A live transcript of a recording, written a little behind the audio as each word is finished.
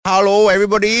Hello,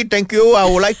 everybody. Thank you. I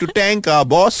would like to thank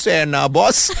boss and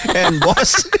boss and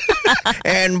boss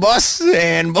and boss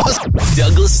and boss.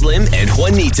 Douglas Slim and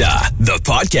Juanita, the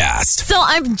podcast. So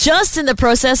I'm just in the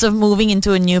process of moving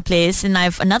into a new place, and I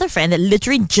have another friend that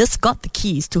literally just got the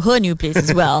keys to her new place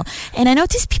as well. And I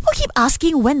noticed people keep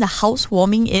asking when the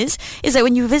housewarming is. It's like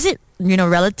when you visit,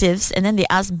 relatives, and then they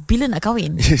ask, bila nak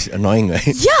kahwin? It's annoying, right?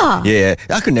 Yeah. Yeah.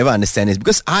 I could never understand this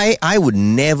because I would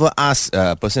never ask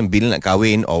a person bila nak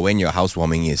kahwin or when your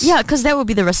housewarming is. Yeah, because that would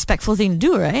be the respectful thing to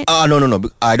do, right? No.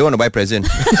 I don't want to buy present.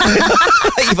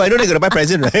 If I don't, I'm going to buy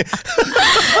present, right?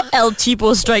 El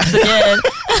Cheapo strikes again.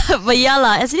 But yeah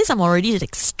lah, as it is, I'm already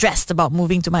stressed about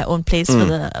moving to my own place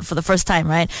for the first time,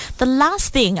 right? The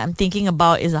last thing I'm thinking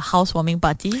about is a housewarming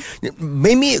party.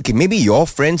 Maybe your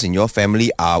friends and your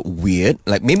family are weird.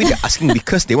 Like maybe they're asking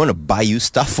because they want to buy you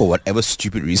stuff for whatever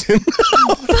stupid reason.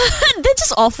 They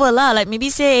just offer lah. Like maybe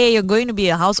say, hey, you're going to be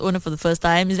a house owner for the first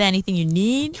time. Is there anything you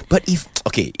need? But if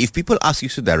people ask you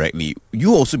so directly,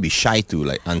 you also be shy to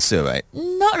like answer, right?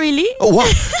 Not really. Oh, wow.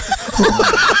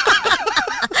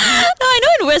 No, I know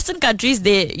in Western countries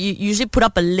they usually put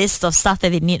up a list of stuff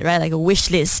that they need, right? Like a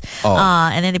wish list.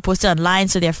 And then they post it online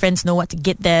so their friends know what to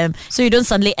get them. So you don't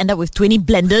suddenly end up with 20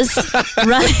 blenders,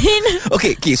 right?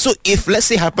 Okay. So if let's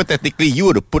say hypothetically you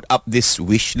were to put up this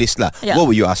wish list lah, what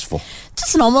would you ask for?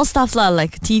 Just normal stuff lah,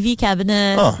 like TV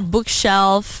cabinet,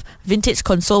 bookshelf, vintage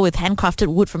console with handcrafted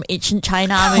wood from ancient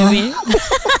China, maybe.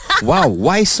 Wow,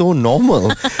 why so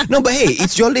normal? No, but hey,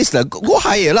 it's your list lah. Go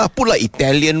higher lah. Put like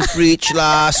Italian fridge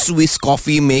lah, Swiss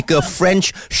coffee maker,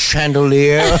 French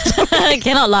chandelier.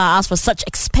 Cannot lah, ask for such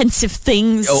expensive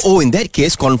things. Oh, in that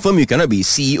case, confirm you cannot be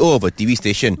CEO of a TV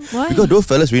station. Why? Because those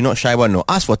fellas really not shy one. No,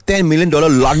 ask for $10 million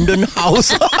London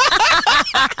house.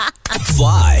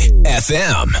 Fly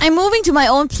FM. I'm moving to my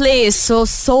own place,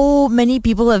 so many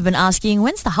people have been asking,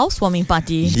 when's the housewarming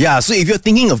party? Yeah, so if you're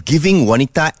thinking of giving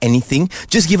Juanita anything,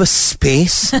 just give us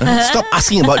space. Stop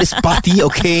asking about this party,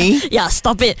 okay? Yeah,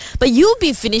 stop it. But you'll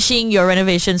be finishing your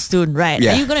renovation soon, right?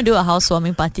 Yeah. Are you going to do a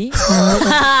housewarming party?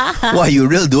 Why, you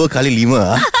real dua kali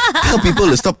lima, huh? Tell people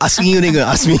to stop asking you, they're going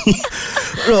to ask me.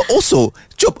 No, also,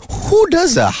 Chop, who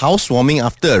does a housewarming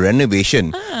after a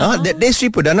renovation? That day Sri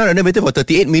Perdana renovated for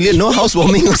 38 million, no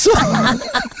housewarming also.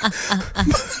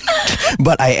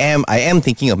 But I am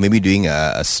thinking of maybe doing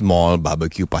a small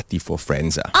barbecue party for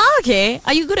friends. Okay.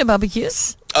 Are you good at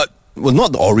barbecues? Well,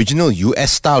 not the original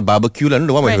US style barbecue, the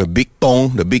one with a big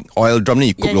tong, the big oil drum, then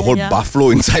you cook the whole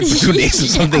buffalo inside for 2 days or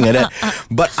something like that.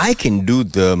 But I can do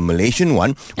the Malaysian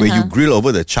one where you grill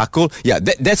over the charcoal. Yeah,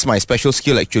 that's my special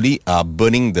skill actually,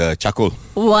 burning the charcoal.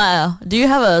 Wow. Do you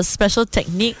have a special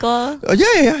technique or?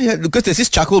 Yeah. Because there's this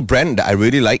charcoal brand that I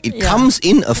really like. It comes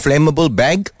in a flammable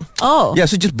bag. Oh. Yeah,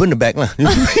 so just burn the bag lah. You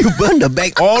burn the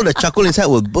bag, all the charcoal inside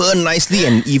will burn nicely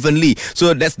and evenly.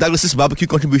 So that's Douglas's barbecue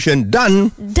contribution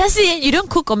done. That's it. You don't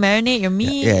cook or marinate your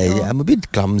meat? Yeah. I'm a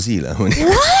bit clumsy lah. What?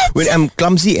 When I'm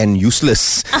clumsy and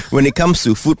useless when it comes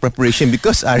to food preparation,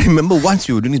 because I remember once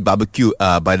we were doing this barbecue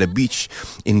by the beach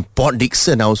in Port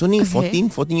Dickson. I was only 14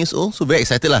 years old, so very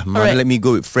excited lah. Mother let me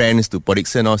go with friends to Port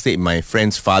Dickson. I'll stay at my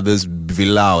friend's father's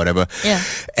villa or whatever. Yeah.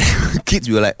 And kids,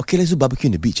 we were like, okay, let's do barbecue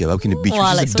in the beach. Wow, which is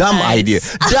like a so dumb nice. idea.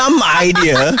 Dumb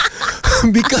idea.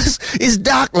 Because it's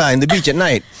dark lah in the beach at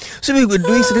night. So we were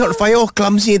doing something on the fire, all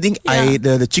clumsy. I think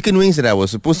the chicken wings that I was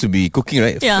supposed to be cooking,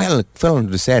 right, fell onto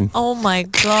the sand. Oh my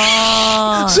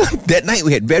god. So that night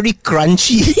we had very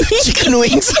crunchy chicken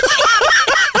wings.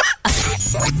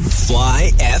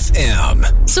 Fly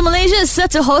FM. So Malaysia is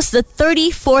set to host the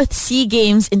 34th SEA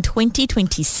Games in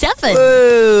 2027.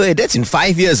 Hey, that's in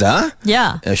 5 years, huh?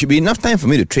 Yeah. Should be enough time for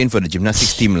me to train for the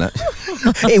gymnastics team lah.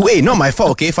 Hey, wait, not my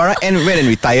fault, okay? Farah Ann went and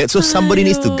retired, so somebody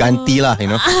needs to ganti lah,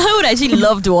 I would actually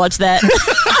love to watch that.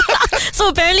 So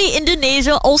apparently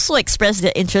Indonesia also expressed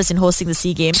their interest in hosting the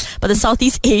SEA Games, but the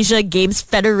Southeast Asia Games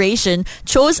Federation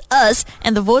chose us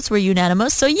and the votes were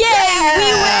unanimous. So yay,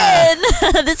 we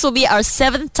win! This will be our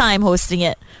 7th time hosting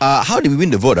it. How did we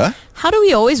win the vote, huh? How do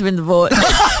we always win the vote?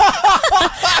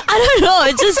 I don't know.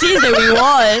 It just seems that we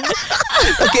won.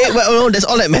 Okay, well, that's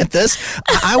all that matters.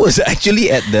 I was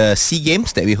actually at the SEA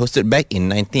Games that we hosted back in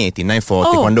 1989 for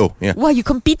Taekwondo. Yeah. Wow, you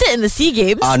competed in the SEA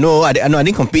Games? No, I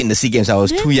didn't compete in the SEA Games. I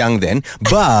was too young then.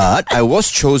 But I was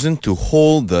chosen to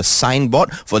hold the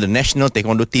signboard for the national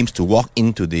Taekwondo teams to walk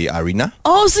into the arena.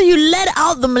 Oh, so you led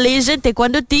out the Malaysian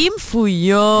Taekwondo team?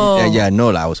 Fuyo. Yeah,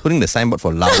 no, I was holding the signboard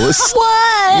for Laos.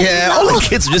 What? Yeah, all the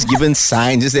kids were just given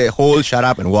signs, just say, hold, shut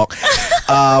up and walk.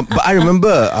 But I remember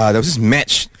there was this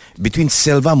match between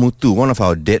Selva Mutu, one of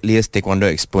our deadliest Taekwondo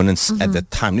exponents at the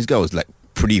time. This guy was like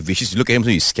pretty vicious. You look at him, so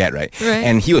you're scared, right? Right.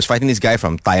 And he was fighting this guy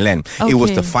from Thailand. It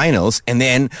was the finals, and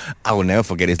then I will never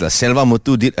forget this. Selva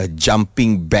Mutu did a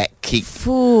jumping back kick.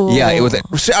 Ooh. Yeah, it was like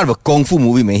straight out of a kung fu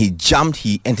movie, man. He jumped.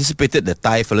 He anticipated the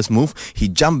Thai fella's move. He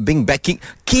jumped, bing, back kick,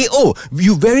 KO.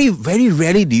 You very, very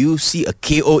rarely do you see a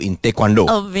KO in Taekwondo.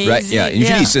 Amazing. Right? Yeah.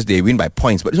 Usually it's just they win by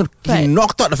points, but this one, he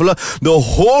knocked out the fella. The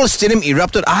whole stadium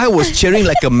erupted. I was cheering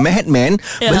like a madman.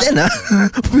 Yeah. But then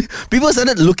people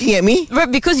started looking at me. Right,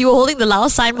 because you were holding the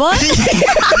Laos signboard?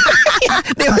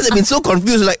 They must have been so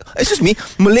confused. Like, excuse me,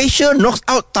 Malaysia knocks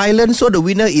out Thailand, so the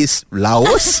winner is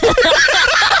Laos.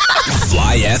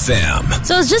 Fly FM.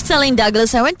 So I was just telling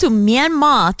Douglas, I went to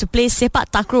Myanmar to play sepak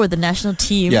takraw with the national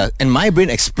team. Yeah, and my brain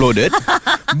exploded.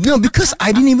 No, because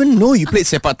I didn't even know you played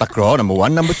sepak takraw, number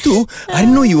one. Number two, I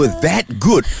didn't know you were that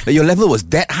good. That your level was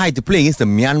that high to play against the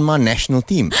Myanmar national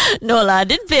team. No lah, I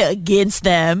didn't play against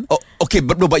them. Oh, okay,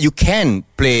 but you can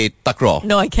play takraw.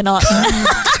 No, I cannot.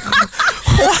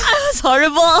 It was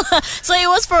horrible. So it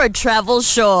was for a travel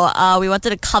show. We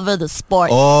wanted to cover the sport.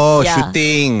 Oh,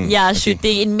 shooting. Yeah, Okay.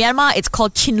 shooting. In Myanmar, it's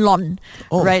called Chinlon.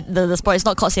 Oh. Right? The sport is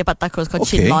not called sepak takraw, it's called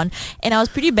Okay. Chinlon. And I was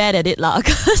pretty bad at it lah,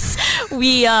 because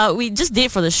we just did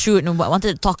it for the shoot and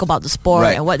wanted to talk about the sport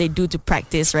Right. and what they do to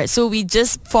practice, right? So we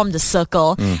just formed a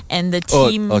circle and the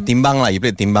team... Oh, timbang lah. You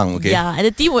played timbang, okay. Yeah, and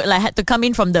the team would had to come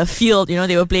in from the field.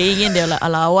 They were playing in. They were like,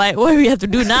 "Ala, what do we have to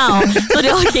do now?" So they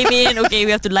all came in. Okay,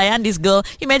 we have to layan this girl.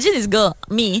 Imagine this girl,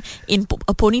 me, in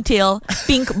a ponytail,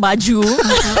 pink baju,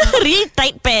 really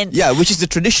tight pants. Yeah, which is the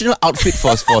traditional outfit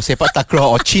for sepak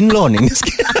takraw or chinlon in this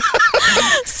case.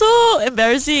 So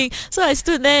embarrassing. So I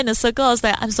stood there in a circle. I was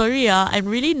like, I'm sorry, I'm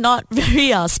really not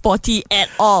very sporty at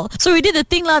all. So we did the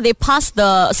thing lah. They passed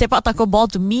the sepak takraw ball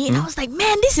to me, and I was like,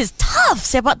 man, this is tough,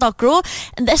 sepak takraw,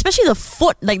 and especially the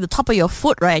foot, like the top of your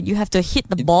foot, right? You have to hit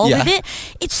the ball Yeah. with it.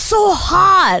 It's so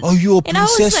hard. Oh, you're And I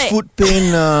was princess like- foot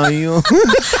pain. You.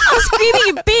 I was screaming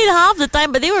in pain half the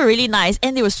time, but they were really nice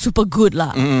and they were super good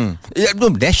lah. Yeah, no,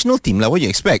 national team, like what you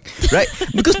expect, right?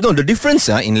 Because no, the difference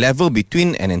in level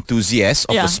between an enthusiast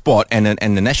of Yeah. the sport and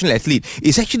the national athlete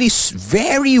is actually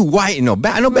very wide. I know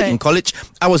back in Right. college,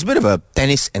 I was a bit of a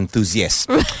tennis enthusiast.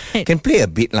 Right. Can play a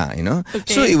bit lah,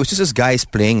 Okay. So it was just this guys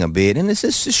playing a bit, and this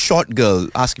short girl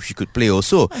asked if she could play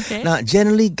also. Okay. Now,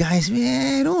 generally, guys,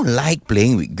 I don't like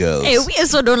playing with girls. Hey, we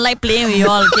also don't like playing with you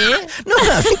all, okay? No,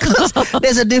 because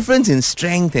there's a difference in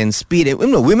strength and speed.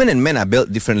 Women and men are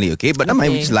built differently, okay? But Okay.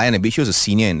 we just lie on a bit. She was a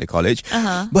senior in the college.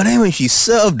 Uh-huh. But then when she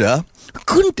served her,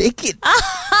 couldn't take it.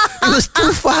 It was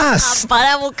too fast.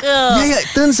 Pada muka. Yeah, it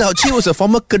turns out she was a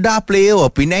former Kedah player or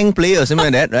Penang player or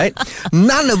something like that, right?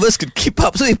 None of us could keep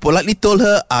up. So we politely told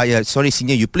her, yeah, sorry,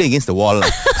 senior, you play against the wall. Lah."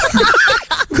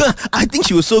 I think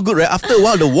she was so good, right? After a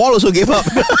while, the wall also gave up.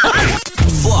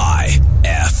 Fly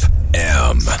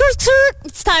FM.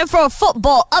 It's time for a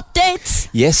football update.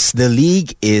 Yes, the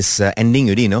league is ending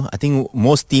already, I think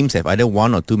most teams have either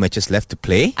 1 or 2 matches left to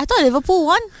play. I thought Liverpool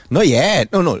won. Not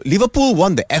yet. No. Liverpool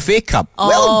won the FA Cup.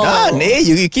 Well done, eh?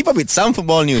 You keep up with some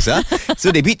football news, huh?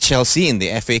 So they beat Chelsea in the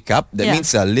FA Cup. That Yeah.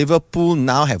 means Liverpool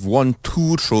now have won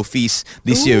 2 trophies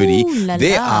this year already. la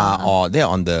They la. they're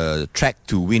on the track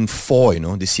to win 4,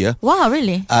 this year. Wow,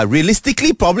 really?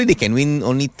 Realistically, probably they can win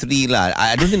only 3 lah.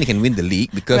 I don't think they can win the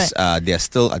league because they are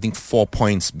still, I think, 4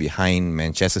 points behind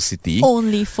Manchester City.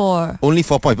 Only 4. Only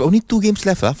 4 points, but only 2 games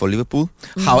left for Liverpool.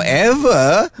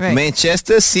 However, Right.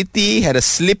 Manchester City had a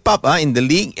slip up in the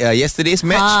league yesterday's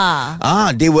match.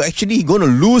 Ah. They were actually going to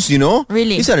lose,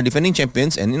 Really? These are the defending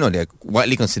champions, and they're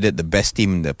widely considered the best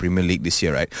team in the Premier League this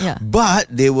year, right? Yeah. But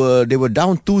they were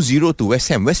down 2-0 to West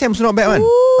Ham. West Ham's not bad, man.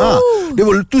 They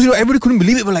were 2-0. Everybody couldn't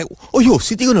believe it. But like,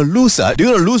 City going to lose. They're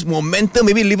going to lose momentum.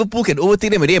 Maybe Liverpool can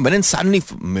overtake them again. But then suddenly,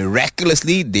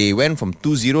 miraculously, they went from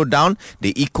 2-0 down.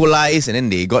 They equalized, and then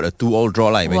they got a 2-all draw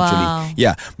eventually. Wow.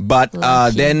 Yeah. But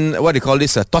Lucky. then, what do you call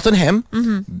this? Tottenham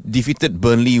defeated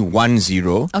Burnley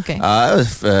 1-0. Okay. It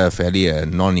was fairly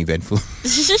non-eventful.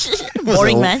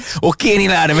 Boring So, match. Okay ni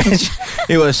lah the match.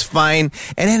 It was fine.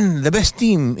 And then the best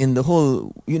team in the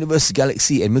whole universe,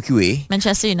 galaxy and Milky Way.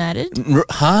 Manchester United.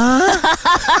 Huh?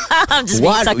 I'm just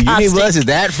What being sarcastic. universe is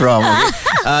that from?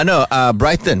 Okay. No,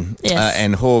 Brighton Yes.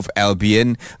 and Hove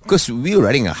Albion. Because we were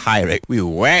riding a high, right? We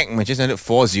whacked Manchester United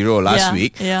 4-0 last Yeah,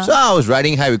 week. yeah. So I was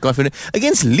riding high with confidence.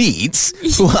 Against Leeds,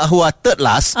 who are third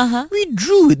last, we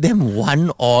drew with them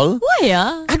 1-1. Why,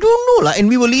 I don't know lah. And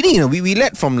we were leading, we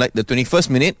led from like the 21st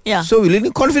minute. Yeah. So we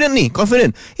leading confident.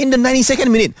 In the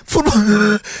 92nd minute,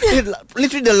 football,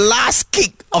 literally the last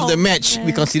kick of the match,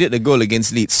 we conceded the goal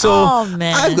against Leeds. So Oh,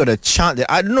 man. I've got a chant that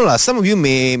I don't know lah. Some of you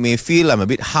may feel I'm a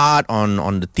bit hard on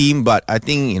the team, but I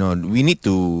think we need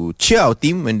to cheer our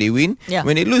team when they win. Yeah.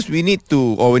 When they lose, we need need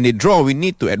to, or when they draw, we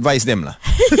need to advise them lah.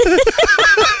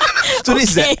 So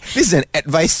this is an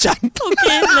advice chant.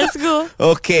 Okay, let's go.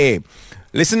 Okay.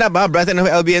 Listen up, Brighton and Hove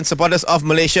Albion, supporters of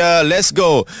Malaysia. Let's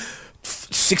go.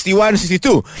 61,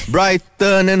 62.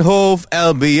 Brighton and Hove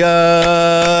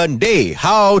Albion Day.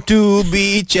 How to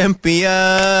be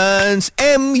champions.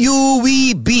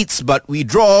 MU beats, but we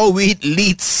draw with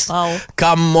Leeds. Wow.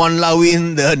 Come on, lah,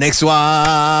 win the next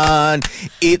one.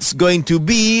 It's going to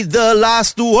be the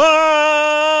last one.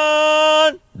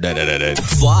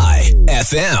 Fly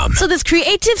FM. So this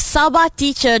creative Sabah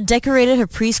teacher decorated her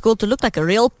preschool to look like a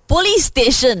real police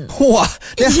station. Wow.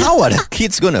 Then how are the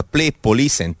kids going to play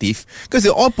police and thief? Because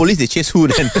they're all police, they chase who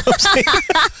then?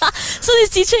 So this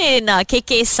teacher in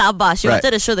KK Sabah, she Right.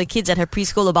 wanted to show the kids at her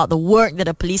preschool about the work that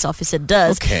a police officer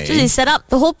does. Okay. So they set up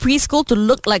the whole preschool to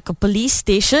look like a police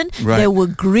station. Right. There were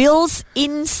grills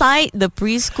inside the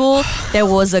preschool. There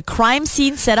was a crime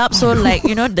scene set up. So like,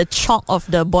 you know, the chalk of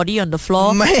the body on the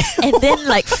floor. Man. And then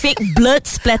like fake blood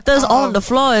splatters all on the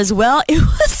floor as well. It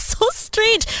was so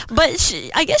strange. But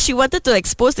I guess she wanted to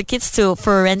expose the kids to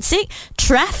forensic,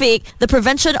 traffic, the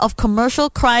prevention of commercial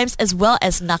crimes as well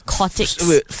as narcotics.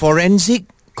 Wait, forensic,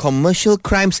 commercial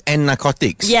crimes and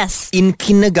narcotics. Yes. In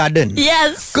kindergarten.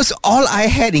 Yes. Because all I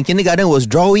had in kindergarten was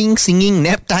drawing, singing,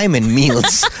 nap time and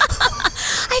meals.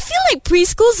 I feel like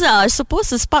preschools are supposed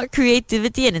to spark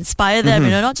creativity and inspire them, you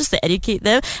know, not just to educate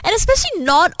them. And especially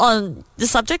not on the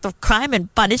subject of crime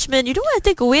and punishment. You don't want to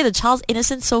take away the child's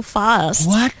innocence so fast.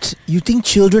 What? You think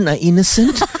children are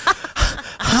innocent?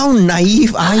 How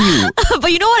naive are you?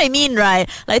 But you know what I mean, right?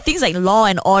 Like things like law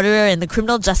and order and the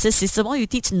criminal justice system. Oh, you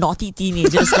teach naughty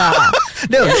teenagers lah.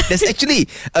 No, there's actually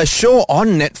a show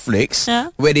on Netflix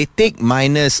where they take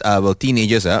minors,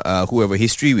 teenagers who have a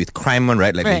history with crime,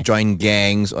 right? Like they join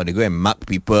gangs or they go and mug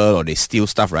people or they steal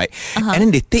stuff, right? And then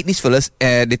they take these fellas,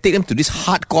 they take them to this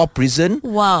hardcore prison.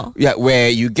 Wow. Yeah, where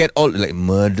you get all like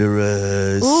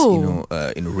murderers,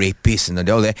 rapists and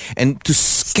all that, and to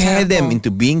scare them into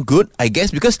being good, I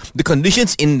guess, because the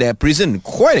conditions in their prison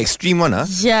quite extreme one, huh?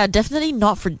 Yeah, definitely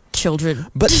not for children.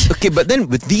 But okay, but then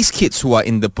with these kids who are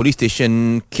in the police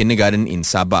station kindergarten in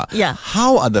Sabah,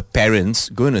 how are the parents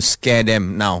going to scare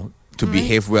them now to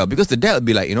behave well? Because the dad will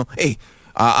be like, you know, hey,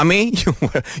 Ame,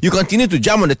 you continue to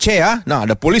jump on the chair, now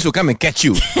the police will come and catch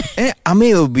you.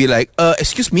 Ame will be like,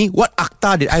 excuse me, what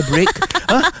akta did I break?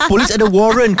 Police ada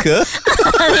warrant ke?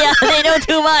 Yeah, they know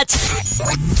too much.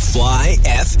 Fly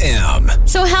FM.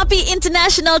 So happy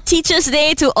International Teachers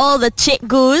Day to all the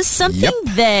cikgus. Something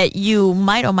that you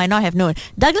might or might not have known.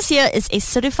 Douglas here is a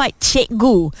certified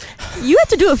cikgu. You had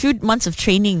to do a few months of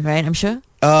training, right? I'm sure.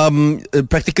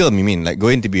 Practical, you mean, like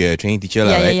going to be a training teacher,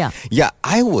 right? Yeah,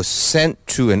 I was sent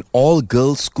to an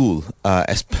all-girls school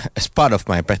as part of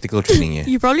my practical training.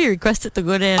 You probably requested to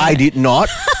go there. I did not.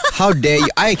 How dare you?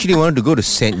 I actually wanted to go to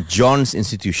St. John's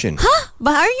Institution. Huh?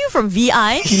 But aren't you from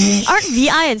VI? Aren't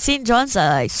VI and St. John's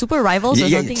like super rivals or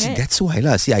something, see, right? that's why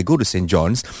lah. See, I go to St.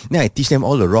 John's, then I teach them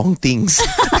all the wrong things,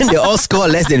 and they all score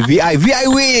less than VI. VI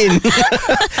win.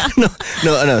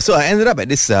 No. So I ended up at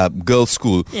this girls'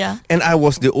 school, and I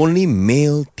was the only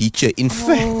male teacher. In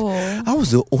fact, I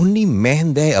was the only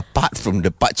man there apart from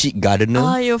the pakcik gardener.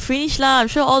 Oh, you're finished lah. I'm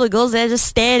sure all the girls there just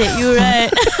stared at you,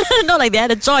 right? Not like they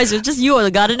had a choice. It was just you or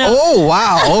the gardener. Oh,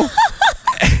 wow.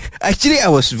 Actually, I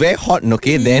was very hot,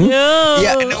 okay, then.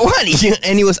 Yeah, what?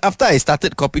 And it was after I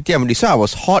started Kopitiam, so I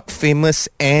was hot, famous,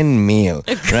 and male,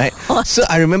 right? So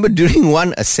I remember during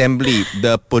one assembly,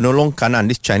 the Penolong Kanan,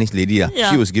 this Chinese lady,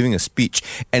 she was giving a speech,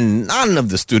 and none of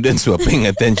the students were paying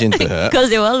attention to her. Because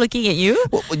they were all looking at you?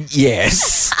 Well,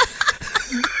 yes.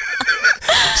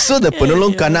 So the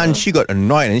Penolong Kanan, she got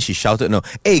annoyed and she shouted,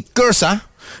 hey, girls,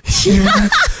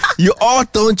 you all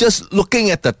don't just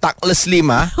looking at the takless slim,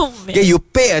 okay, you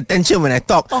pay attention when I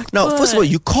talk. Now, first of all,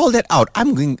 you call that out.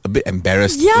 I'm going a bit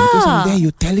embarrassed. Because I'm there,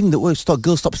 you're telling the world,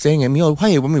 girls, stop staring at me. Or how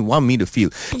you want me to feel?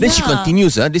 Then she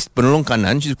continues, this Penolong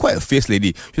Kanan, she's quite a fierce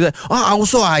lady. She's like,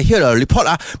 I hear a report,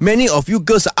 many of you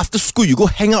girls, after school, you go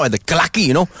hang out at the Kalaki,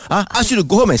 you know. Ask you to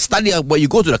go home and study, but you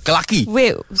go to the Kalaki.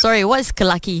 Wait, sorry, what is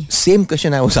Kalaki? Same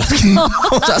question I was asking. I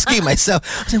was asking myself.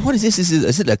 I was like, what is this?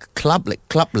 Is it like Club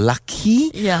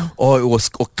Lucky? Yeah. Or it was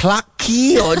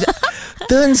Clarky? Or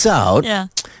turns out,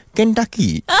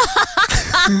 Kentucky.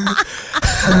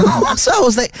 So I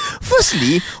was like,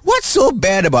 firstly, what's so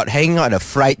bad about hanging out at a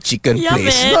fried chicken place? Man.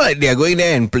 It's not like they're going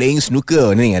there and playing snooker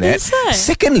or anything like that. Yes, sir.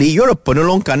 Secondly, you're a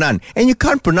Penolong Kanan and you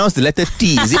can't pronounce the letter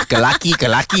T. Is it Kalaki?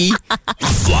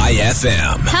 Fly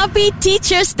FM. Happy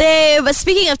Teachers Day. But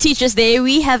speaking of Teachers Day,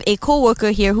 we have a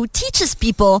co-worker here who teaches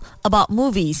people about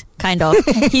movies. kind of.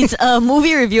 He's a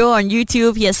movie reviewer on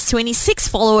YouTube. He has 26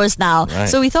 followers now. Right.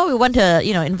 So we thought we want to,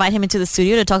 invite him into the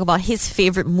studio to talk about his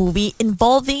favorite movie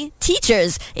involving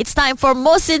teachers. It's time for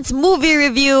Mohsin's movie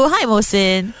review. Hi,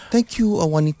 Mohsin. Thank you,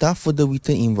 Wanita, for the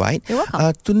written invite. You're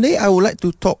welcome. Today, I would like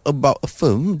to talk about a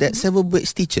film that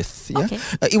celebrates teachers. Yeah? Okay.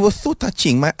 It was so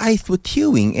touching. My eyes were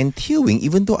tearing,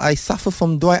 even though I suffer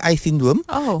from dry eye syndrome.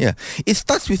 Oh. Yeah. It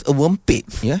starts with a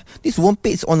Wempet. Yeah. This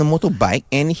Wempet is on a motorbike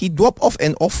and he dropped off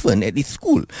an orphan at his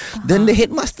school. Then the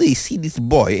headmaster see this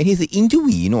boy and he has an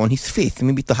injury, on his face,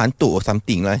 maybe terhantuk or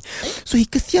something. Right? So he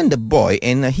kesian the boy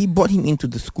and he brought him into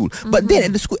the school. But then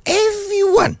at the school,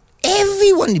 everyone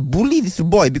bully this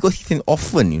boy because he's an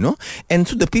orphan, And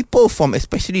so the people from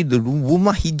especially the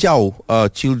Rumah Hijau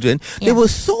children, they were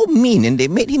so mean and they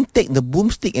made him take the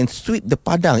broomstick and sweep the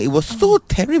padang. It was so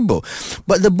terrible.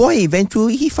 But the boy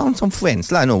eventually, he found some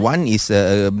friends. One is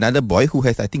another boy who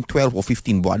has, I think, 12 or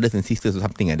 15 brothers and sisters or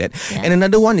something like that. Yeah. And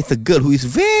another one is a girl who is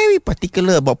very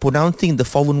particular about pronouncing the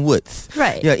foreign words.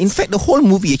 Right. Yeah. In fact, the whole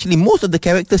movie, actually, most of the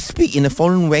characters speak in a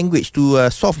foreign language to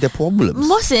solve their problems.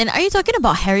 Mohsin, are you talking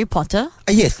about Harry Potter?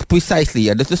 Yes, precisely.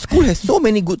 Yeah. The school has so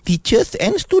many good teachers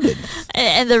and students.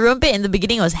 And the Rumpet in the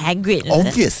beginning was Hagrid.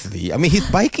 Obviously. I mean, his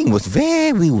biking was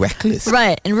very reckless.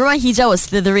 Right. And Rumah Hijau was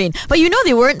Slytherin. But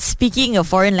they weren't speaking a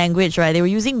foreign language, right? They were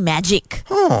using magic.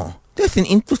 Oh, that's an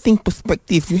interesting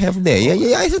perspective you have there.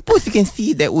 Yeah, I suppose you can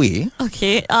see it that way.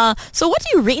 Okay. So what do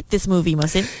you rate this movie,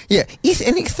 Mohsin? Yeah, it's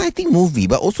an exciting movie,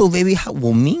 but also very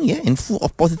heartwarming, and full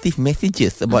of positive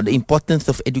messages about the importance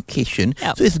of education.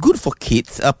 Yep. So it's good for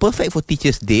kids, perfect for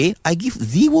Teachers' Day. I give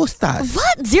 0 stars.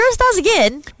 What? 0 stars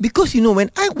again? Because, when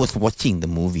I was watching the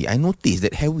movie, I noticed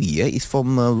that Harry is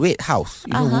from Red House,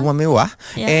 Rumah Mewah,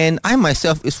 and I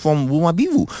myself is from Rumah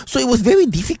Biru. So it was very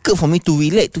difficult for me to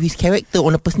relate to his character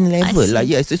on a personal level.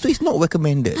 So it's not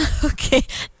recommended. Okay.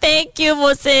 Thank you,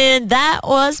 Mohsin. That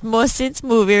was Mohsin's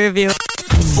movie review.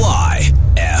 Fly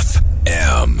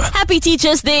FM. Happy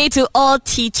Teachers' Day to all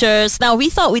teachers. Now, we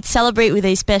thought we'd celebrate with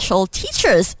a special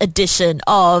teachers edition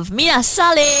of Mina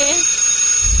Saleh.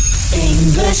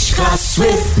 English class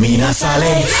with Mina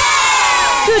Saleh.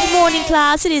 Good morning,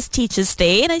 class. It is Teachers'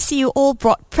 Day, and I see you all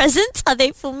brought presents. Are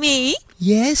they for me?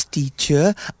 Yes,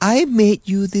 teacher. I made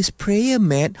you this prayer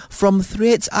mat from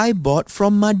threads I bought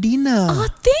from Madinah. Oh,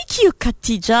 thank you,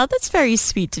 Khatija. That's very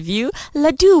sweet of you.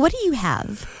 Laddu, what do you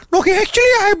have? Okay, actually,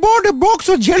 I bought a box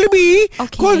of jalebi. Okay.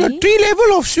 Because the 3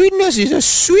 level of sweetness is a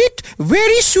sweet,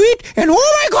 very sweet, and oh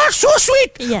my God, so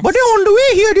sweet. Yes. But then on the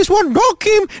way here, this one dog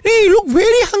came. He looked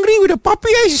very hungry with a puppy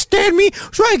eyes. He stared at me.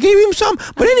 So I gave him some.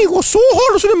 But then it got so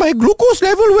hot, so then my glucose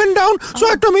level went down. So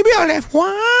I thought maybe I'll have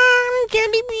one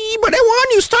jalebi. But then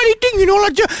one you start eating,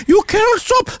 like you cannot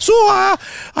stop. So I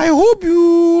hope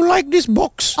you like this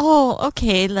box. Oh,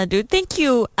 okay, Laddu. Thank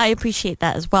you. I appreciate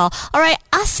that as well. All right,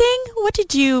 Asing, what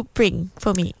did you bring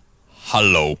for me?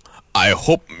 Hello. I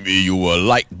hope you will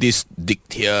like this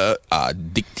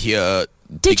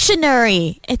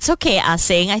Dictionary. It's okay,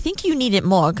 Asing. I think you need it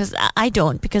more because I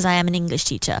don't, because I am an English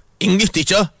teacher. English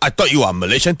teacher? I thought you are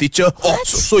Malaysian teacher. What? Oh,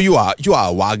 so you are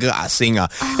Warga Asing.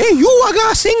 Hey, you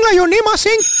Warga Asing lah. Your name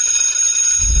Asing.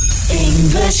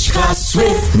 English class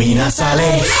with Mina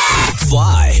Saleh.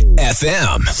 Fly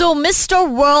FM. So Mr.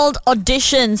 World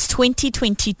Auditions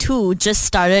 2022 just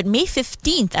started May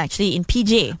 15th, actually, in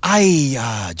PJ.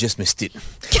 I just missed it.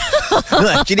 No,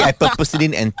 actually, I purposely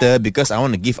didn't enter because I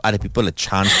want to give other people a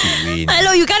chance to win.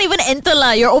 Hello, you can't even enter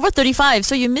lah. You're over 35,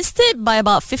 so you missed it by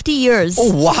about 50 years.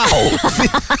 Oh, wow.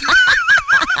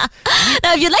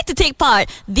 Now, if you'd like to take part,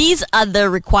 these are the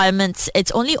requirements.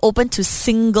 It's only open to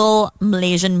single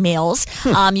Malaysian males.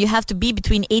 You have to be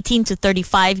between 18 to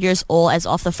 35 years old as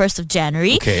of the 1st of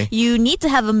January. Okay. You need to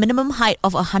have a minimum height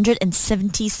of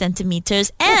 170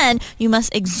 centimeters and you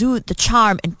must exude the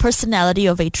charm and personality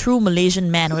of a true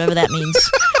Malaysian man, whatever that means.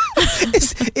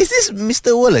 Is this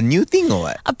Mr. World a new thing or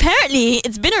what? Apparently,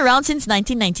 it's been around since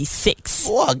 1996.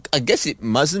 Well, I guess it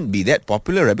mustn't be that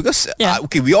popular, right? Because, Yeah.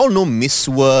 we all know Miss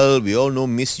World, we all know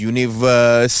Miss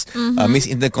Universe, Miss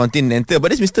Intercontinental,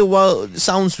 but this Mr. World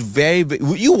sounds very,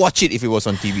 would you watch it if it was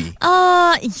on TV?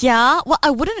 Yeah. Well, I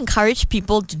wouldn't encourage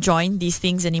people to join these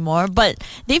things anymore, but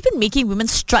they've been making women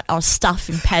strut our stuff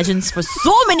in pageants for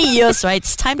so many years, right?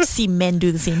 It's time to see men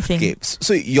do the same thing. Okay,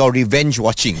 so you're revenge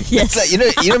watching. Yes. It's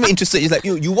like, you're not interested. It's like,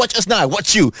 you watch us now, I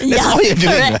watch you. That's Yeah, all you're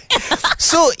doing, correct. right?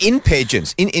 So in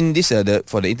pageants, in this,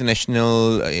 for the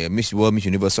international Miss World, Miss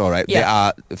Universe, all right, Yeah. there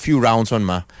are a few rounds on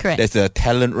ma. Correct. There's the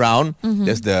talent round,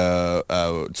 there's the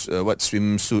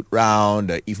swimsuit round,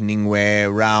 the evening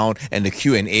wear round, and the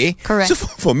Q&A. Correct. So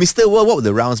for Mr. World, what would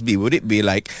the rounds be? Would it be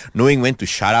like knowing when to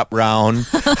shut up round?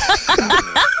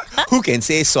 who can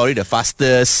say sorry the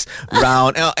fastest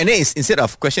round. And then instead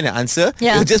of question and answer,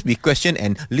 it'll just be question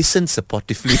and listen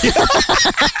supportively.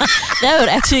 That would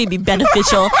actually be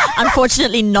beneficial.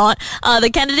 Unfortunately not. The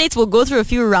candidates will go through a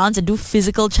few rounds and do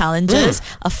physical challenges,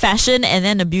 a fashion and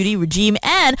then a beauty regime,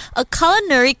 and a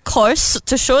culinary course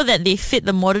to show that they fit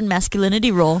the modern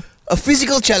masculinity role. A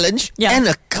physical challenge and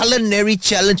a culinary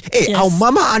challenge. Hey, our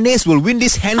Mama Anes will win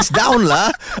this hands down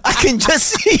lah. I can just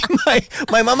see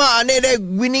my Mama Anes there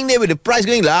winning there with the prize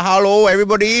going lah. Hello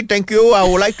everybody, thank you. I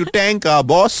would like to thank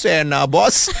boss and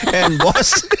boss and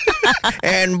boss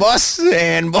and boss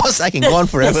and boss. I can go on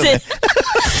forever.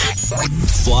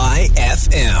 Fly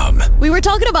FM. We were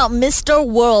talking about Mr.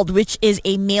 World, which is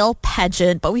a male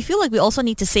pageant, but we feel like we also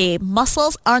need to say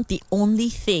muscles aren't the only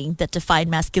thing that define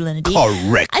masculinity.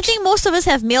 Correct. I think most of us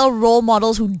have male role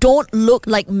models who don't look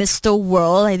like Mr.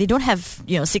 World. Like, they don't have,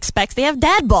 six packs. They have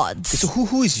dad bods. So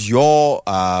who is your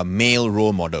male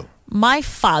role model? My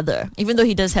father, even though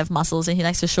he does have muscles and he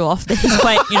likes to show off that he's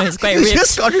quite, he's quite ripped. You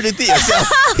just contradicted yourself.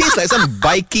 He's like some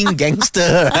Viking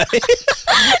gangster, right?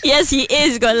 Yes, he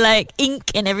is. He's got like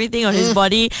ink and everything on his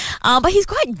body. But he's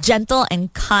quite gentle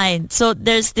and kind. So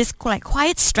there's this like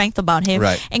quiet strength about him.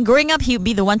 Right. And growing up, he would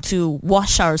be the one to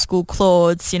wash our school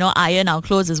clothes, iron our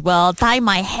clothes as well, tie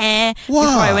my hair before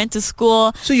I went to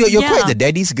school. So you're quite the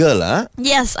daddy's girl, huh?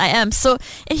 Yes, I am. So,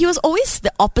 and he was always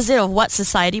the opposite of what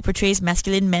society portrays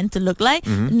masculine men to look like.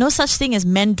 No such thing as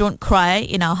men don't cry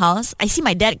in our house. I see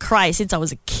my dad cry since I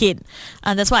was a kid,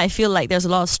 and that's why I feel like there's a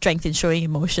lot of strength in showing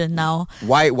emotion now.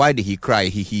 Why did he cry?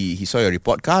 He saw your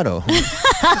report card or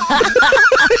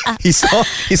he saw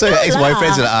your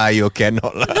ex-boyfriend and you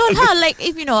cannot lah. No lah, like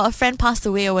if a friend passed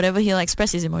away or whatever, he'll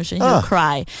express his emotion. He'll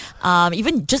cry.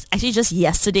 Even just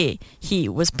yesterday he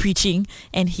was preaching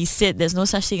and he said there's no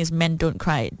such thing as men don't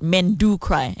cry. Men do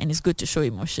cry, and it's good to show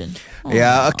emotion.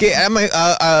 Yeah, okay.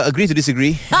 Agree to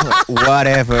disagree.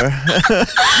 Whatever.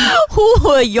 Who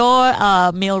were your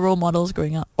male role models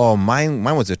growing up? Oh, mine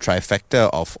was a trifecta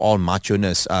of all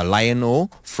macho-ness. Lion-O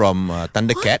from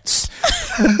Thundercats.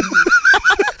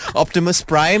 Optimus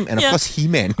Prime and of course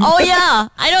He-Man. Oh yeah,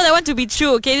 I know that one to be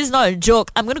true. Okay, this is not a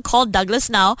joke. I'm going to call Douglas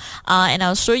now and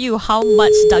I'll show you how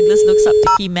much Douglas looks up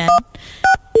to He-Man.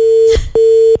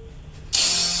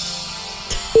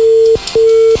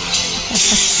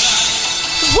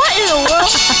 What in the world?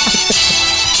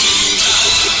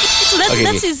 So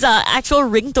that's his actual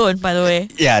ringtone, by the way.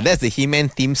 Yeah, that's the He-Man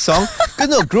theme song.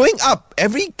 Because growing up,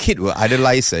 every kid will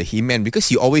idolize He-Man because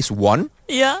he always won.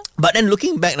 Yeah. But then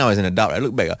looking back now as an adult, I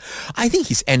look back, I think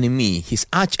his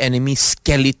arch enemy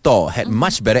Skeletor had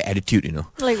much better attitude,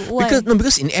 Like why?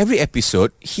 Because in every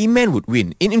episode, He-Man would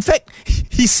win. In fact,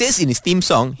 he says in his theme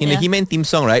song, the He-Man theme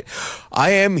song, right? I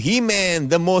am He-Man,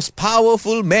 the most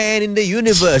powerful man in the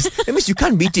universe. That means you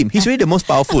can't beat him. He's really the most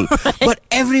powerful. Right. But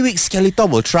every week Skeletor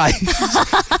will try.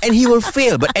 And he will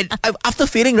fail. But after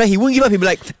failing, right, he won't give up. He'll be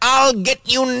like, I'll get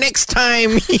you next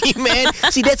time, He-Man.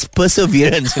 See, that's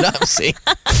perseverance, you know what I'm saying?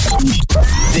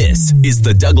 This is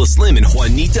the Douglas Slim and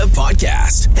Juanita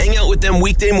podcast. Hang out with them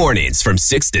weekday mornings from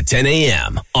 6 to 10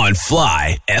 a.m. on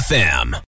Fly FM.